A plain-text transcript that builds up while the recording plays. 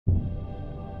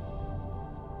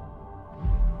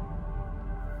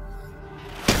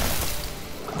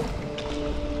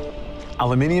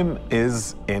Aluminium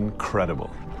is incredible.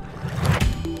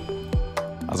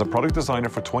 As a product designer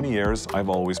for 20 years, I've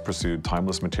always pursued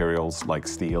timeless materials like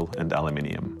steel and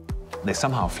aluminium. They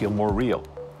somehow feel more real.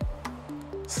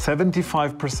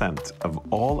 75% of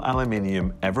all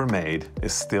aluminium ever made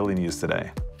is still in use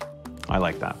today. I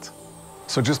like that.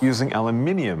 So just using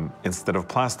aluminium instead of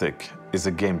plastic is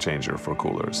a game changer for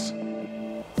coolers.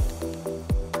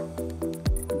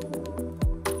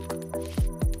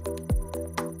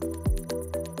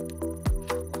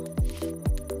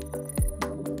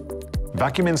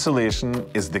 Vacuum insulation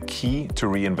is the key to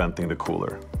reinventing the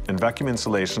cooler, and vacuum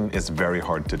insulation is very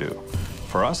hard to do.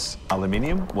 For us,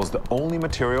 aluminium was the only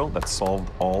material that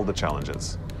solved all the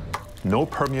challenges. No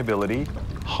permeability,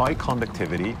 high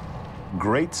conductivity,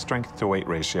 great strength-to-weight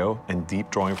ratio, and deep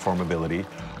drawing formability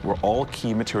were all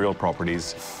key material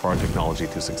properties for our technology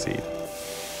to succeed.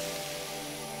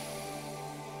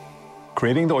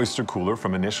 Creating the Oyster cooler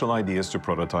from initial ideas to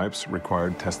prototypes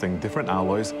required testing different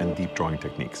alloys and deep drawing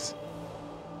techniques.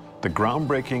 The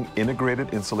groundbreaking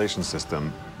integrated insulation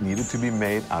system needed to be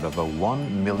made out of a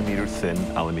 1 millimeter thin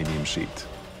aluminium sheet.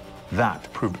 That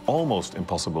proved almost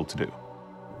impossible to do.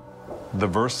 The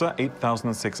Versa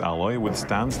 8006 alloy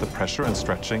withstands the pressure and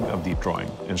stretching of deep drawing,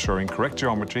 ensuring correct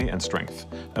geometry and strength,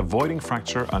 avoiding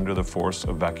fracture under the force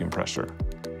of vacuum pressure.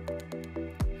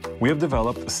 We have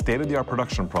developed a state-of-the-art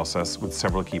production process with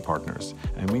several key partners,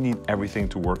 and we need everything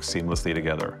to work seamlessly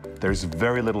together. There's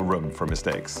very little room for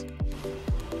mistakes.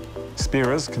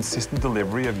 Speira's consistent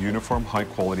delivery of uniform,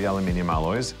 high-quality aluminium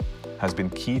alloys has been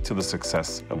key to the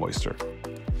success of Oyster.